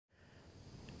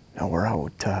we're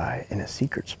out in a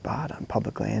secret spot on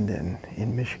public land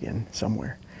in Michigan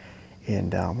somewhere,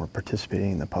 and we're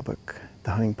participating in the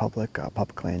hunting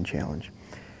public land challenge.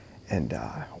 And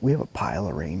we have a pile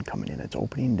of rain coming in. It's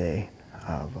opening day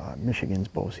of Michigan's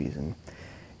bow season,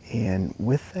 and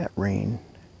with that rain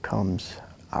comes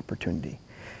opportunity.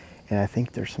 And I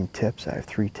think there's some tips. I have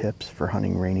 3 tips for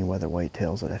hunting rainy weather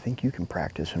whitetails that I think you can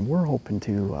practice, and we're hoping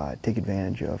to take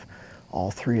advantage of all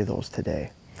 3 of those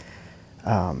today.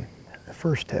 The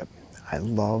first tip, I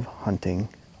love hunting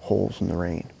holes in the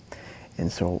rain.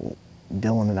 And so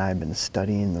Dylan and I have been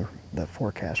studying the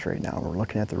forecast right now. We're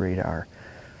looking at the radar,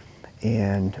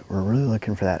 and we're really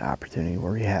looking for that opportunity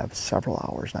where we have several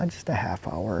hours, not just a half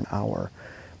hour, an hour,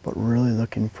 but really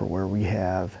looking for where we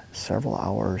have several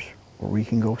hours where we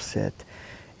can go sit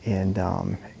and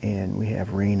we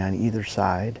have rain on either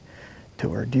side to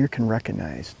where deer can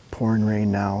recognize pouring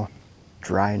rain now,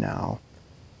 dry now,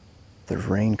 there's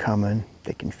rain coming,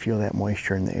 they can feel that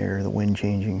moisture in the air, the wind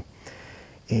changing,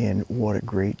 and what a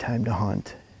great time to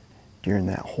hunt during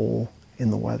that hole in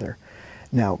the weather.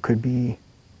 Now it could be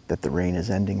that the rain is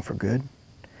ending for good,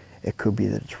 it could be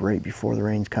that it's right before the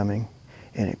rain's coming,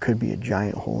 and it could be a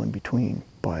giant hole in between.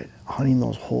 But hunting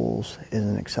those holes is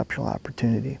an exceptional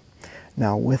opportunity.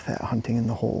 Now with that hunting in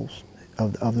the holes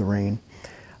of the rain,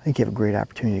 I think you have a great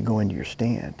opportunity to go into your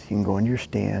stand. You can go into your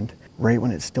stand right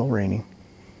when it's still raining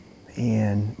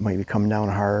and might be coming down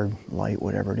hard, light,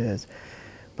 whatever it is.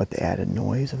 But the added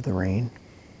noise of the rain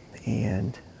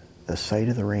and the sight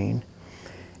of the rain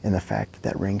and the fact that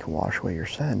that rain can wash away your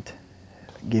scent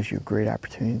gives you a great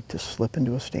opportunity to slip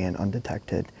into a stand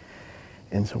undetected.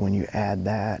 And so when you add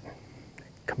that,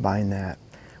 combine that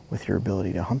with your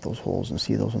ability to hunt those holes and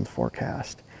see those in the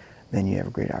forecast, then you have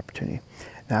a great opportunity.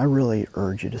 Now I really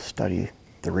urge you to study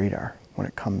the radar when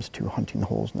it comes to hunting the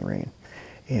holes in the rain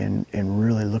and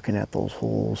really looking at those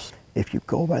holes. If you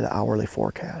go by the hourly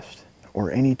forecast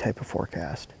or any type of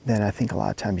forecast, then I think a lot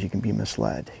of times you can be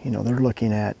misled. You know, they're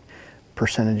looking at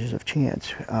percentages of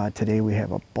chance. Today we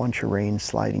have a bunch of rain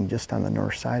sliding just on the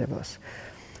north side of us,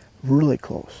 really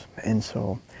close. And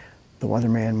so the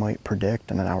weatherman might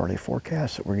predict on an hourly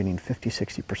forecast that we're getting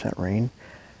 50–60% rain.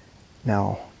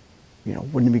 Now, you know,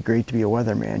 wouldn't it be great to be a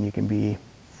weatherman? You can be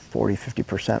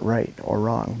 40–50% right or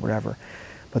wrong, whatever.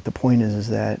 But the point is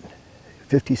that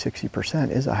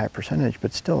 50–60% is a high percentage,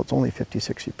 but still it's only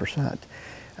 50–60%.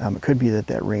 It could be that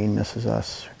that rain misses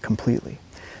us completely.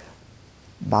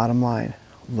 Bottom line,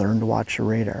 learn to watch the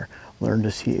radar. Learn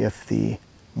to see if the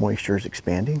moisture is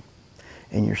expanding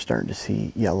and you're starting to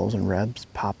see yellows and reds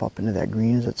pop up into that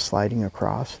green as it's sliding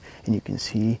across, and you can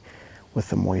see with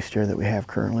the moisture that we have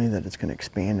currently that it's going to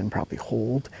expand and probably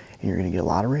hold and you're going to get a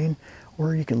lot of rain.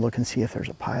 Or you can look and see if there's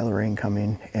a pile of rain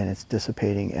coming and it's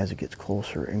dissipating as it gets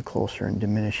closer and closer and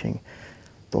diminishing.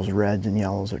 Those reds and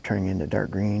yellows are turning into dark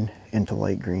green, into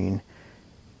light green,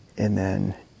 and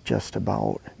then just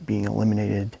about being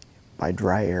eliminated by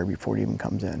dry air before it even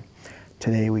comes in.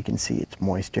 Today we can see it's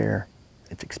moist air,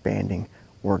 it's expanding,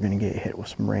 we're going to get hit with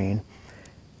some rain.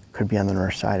 Could be on the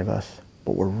north side of us,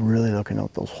 but we're really looking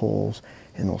at those holes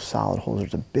and those solid holes.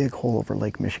 There's a big hole over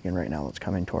Lake Michigan right now that's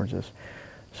coming towards us.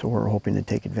 So we're hoping to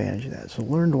take advantage of that. So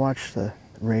learn to watch the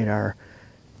radar,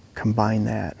 combine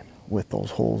that with those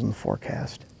holes in the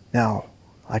forecast. Now,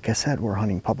 like I said, we're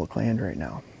hunting public land right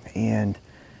now, and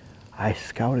I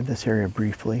scouted this area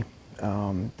briefly.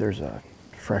 There's a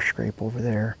fresh scrape over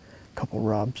there, a couple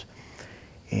rubs,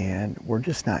 and we're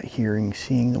just not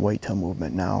seeing the whitetail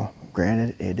movement now.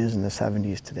 Granted, it is in the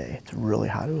 70s today. It's really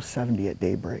hot. It was 70 at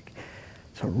daybreak.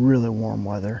 So really warm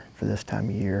weather for this time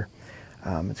of year.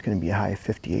 It's going to be a high of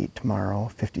 58 tomorrow,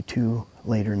 52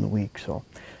 later in the week, so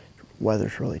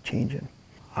weather's really changing.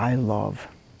 I love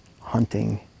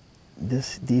hunting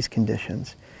these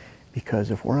conditions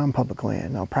because if we're on public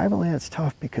land, now private land it's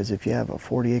tough because if you have a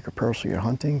 40-acre parcel you're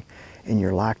hunting and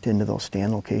you're locked into those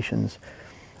stand locations,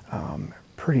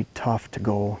 pretty tough to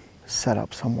go set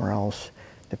up somewhere else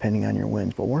depending on your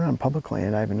winds. But we're on public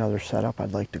land. I have another setup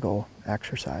I'd like to go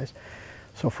exercise.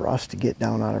 So for us to get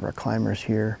down out of our climbers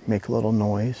here, make a little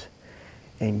noise,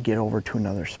 and get over to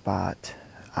another spot,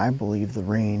 I believe the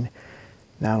rain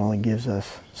not only gives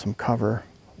us some cover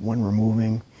when we're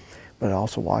moving, but it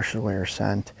also washes away our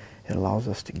scent. It allows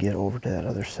us to get over to that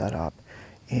other setup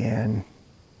and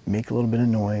make a little bit of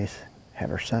noise,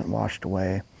 have our scent washed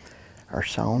away, our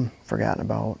sound forgotten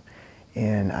about,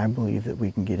 and I believe that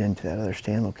we can get into that other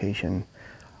stand location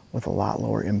with a lot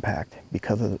lower impact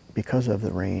because of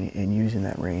the rain and using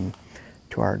that rain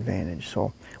to our advantage.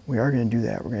 So we are going to do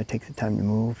that. We're going to take the time to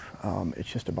move. It's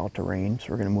just about to rain, so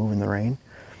we're going to move in the rain,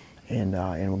 and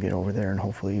we'll get over there and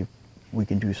hopefully we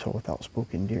can do so without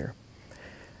spooking deer.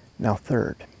 Now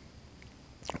third,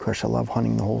 of course I love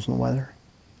hunting the holes in the weather.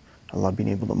 I love being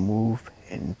able to move,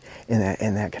 and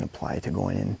that can apply to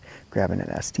going in, grabbing an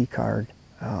SD card,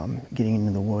 getting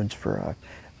into the woods for a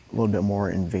little bit more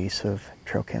invasive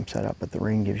trail camp setup, but the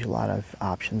ring gives you a lot of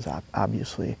options,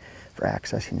 obviously, for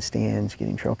accessing stands,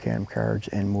 getting trail cam cards,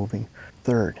 and moving.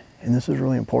 Third, and this is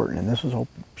really important, and this is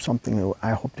something that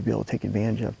I hope to be able to take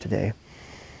advantage of today,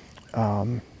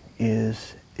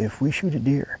 is if we shoot a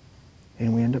deer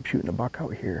and we end up shooting a buck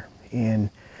out here, and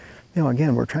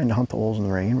again, we're trying to hunt the holes in the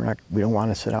rain. We don't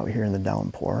want to sit out here in the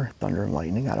downpour, thunder and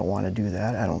lightning. I don't want to do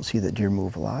that. I don't see that deer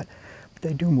move a lot. But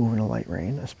they do move in a light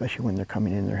rain, especially when they're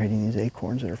coming in. They're hitting these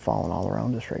acorns that are falling all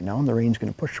around us right now. And the rain's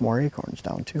going to push some more acorns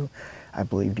down too. I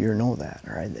believe deer know that,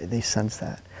 all right? They sense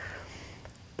that.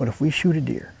 But if we shoot a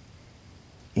deer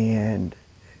and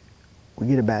we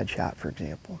get a bad shot, for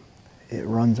example, it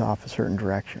runs off a certain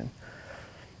direction,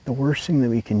 the worst thing that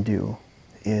we can do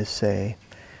is say,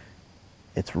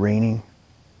 it's raining,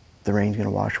 the rain's going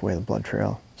to wash away the blood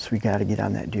trail, so we got to get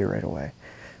on that deer right away.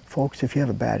 Folks, if you have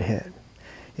a bad hit,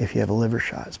 if you have a liver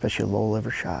shot, especially a low liver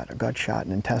shot, a gut shot,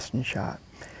 an intestine shot,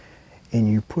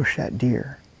 and you push that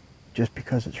deer just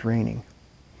because it's raining,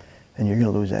 then you're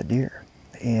going to lose that deer.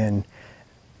 And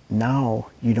now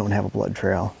you don't have a blood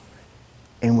trail.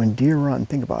 And when deer run,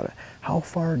 think about it, how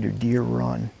far do deer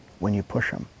run when you push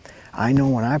them? I know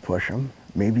when I push them,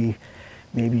 maybe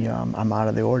I'm out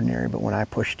of the ordinary, but when I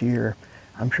push deer,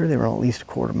 I'm sure they run at least a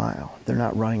quarter mile. They're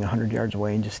not running 100 yards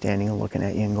away and just standing and looking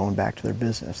at you and going back to their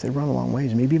business. They run a long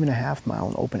ways, maybe even a half mile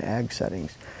in open ag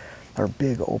settings, or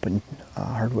big open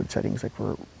hardwood settings like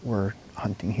we're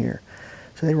hunting here.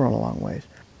 So they run a long ways.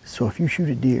 So if you shoot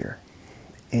a deer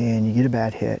and you get a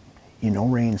bad hit, you know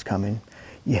rain's coming,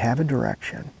 you have a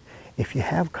direction. If you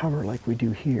have cover like we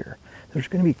do here, there's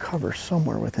going to be cover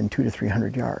somewhere within 200 to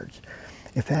 300 yards.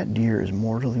 If that deer is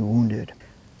mortally wounded,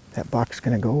 that buck's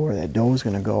going to go, or that doe's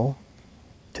going to go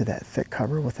to that thick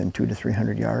cover within 200 to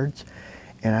 300 yards.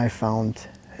 And I found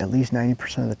at least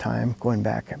 90% of the time, going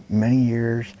back many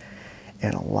years,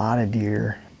 and a lot of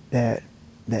deer, that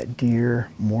deer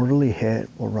mortally hit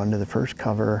will run to the first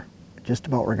cover just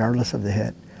about regardless of the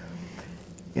hit,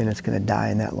 and it's going to die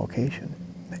in that location.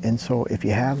 And so if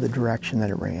you have the direction that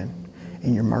it ran,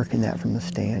 and you're marking that from the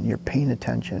stand, you're paying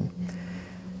attention,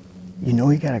 you know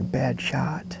you got a bad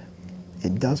shot,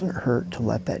 it doesn't hurt to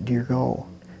let that deer go.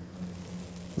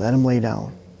 Let him lay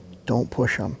down. Don't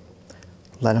push him.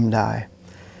 Let him die.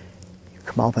 You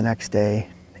come out the next day,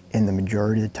 and the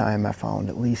majority of the time, I found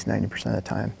at least 90% of the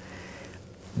time,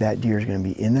 that deer is going to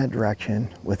be in that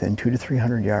direction within 200 to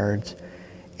 300 yards,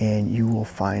 and you will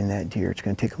find that deer. It's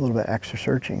going to take a little bit extra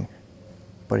searching,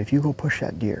 but if you go push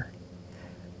that deer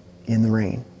in the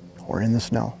rain or in the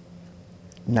snow,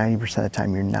 90% of the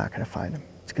time you're not going to find him.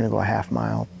 It's going to go a half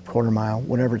mile, quarter mile,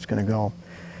 whatever it's going to go,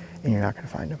 and you're not going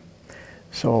to find him.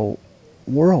 So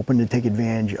we're hoping to take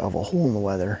advantage of a hole in the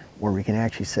weather where we can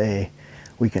actually say,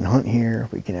 we can hunt here,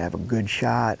 we can have a good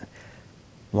shot,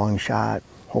 long shot,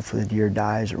 hopefully the deer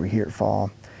dies or we hear it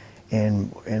fall,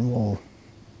 and we'll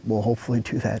hopefully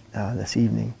do that this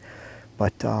evening.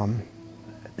 But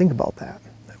think about that.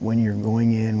 When you're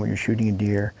going in, when you're shooting a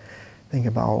deer, think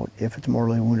about if it's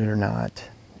mortally wounded or not,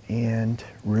 and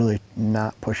really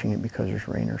not pushing it because there's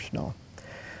rain or snow.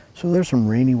 So there's some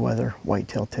rainy weather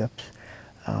whitetail tips.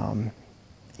 A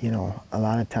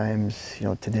lot of times,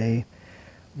 today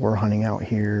we're hunting out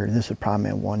here. This is probably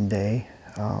my one day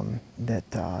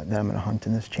that I'm going to hunt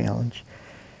in this challenge,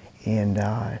 and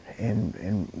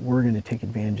we're going to take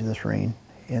advantage of this rain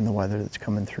and the weather that's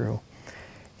coming through.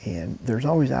 And there's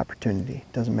always opportunity.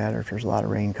 Doesn't matter if there's a lot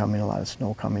of rain coming, a lot of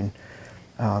snow coming.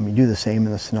 You do the same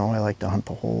in the snow. I like to hunt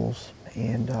the holes,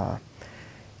 and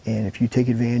if you take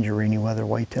advantage of rainy weather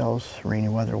whitetail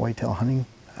hunting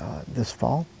this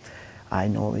fall, I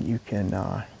know that you can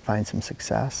find some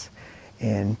success.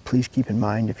 And please keep in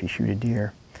mind, if you shoot a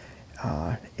deer,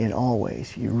 in all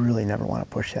ways, you really never want to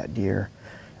push that deer.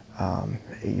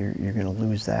 You're going to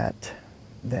lose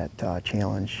that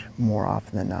challenge more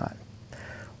often than not.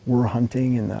 We're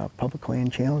hunting in the public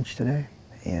land challenge today,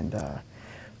 and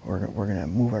we're going to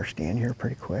move our stand here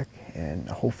pretty quick and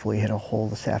hopefully hit a hole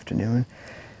this afternoon.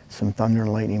 Some thunder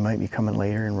and lightning might be coming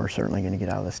later, and we're certainly going to get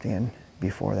out of the stand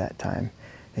before that time.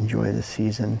 Enjoy the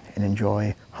season and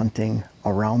enjoy hunting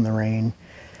around the rain,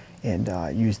 and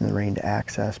using the rain to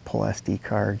access, pull SD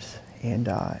cards,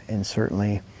 and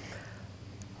certainly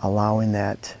allowing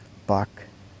that buck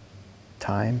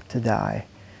time to die.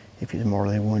 If he's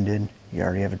mortally wounded, you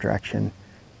already have a direction.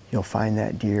 You'll find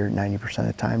that deer 90% of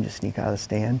the time. Just sneak out of the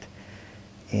stand,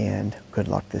 and good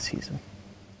luck this season.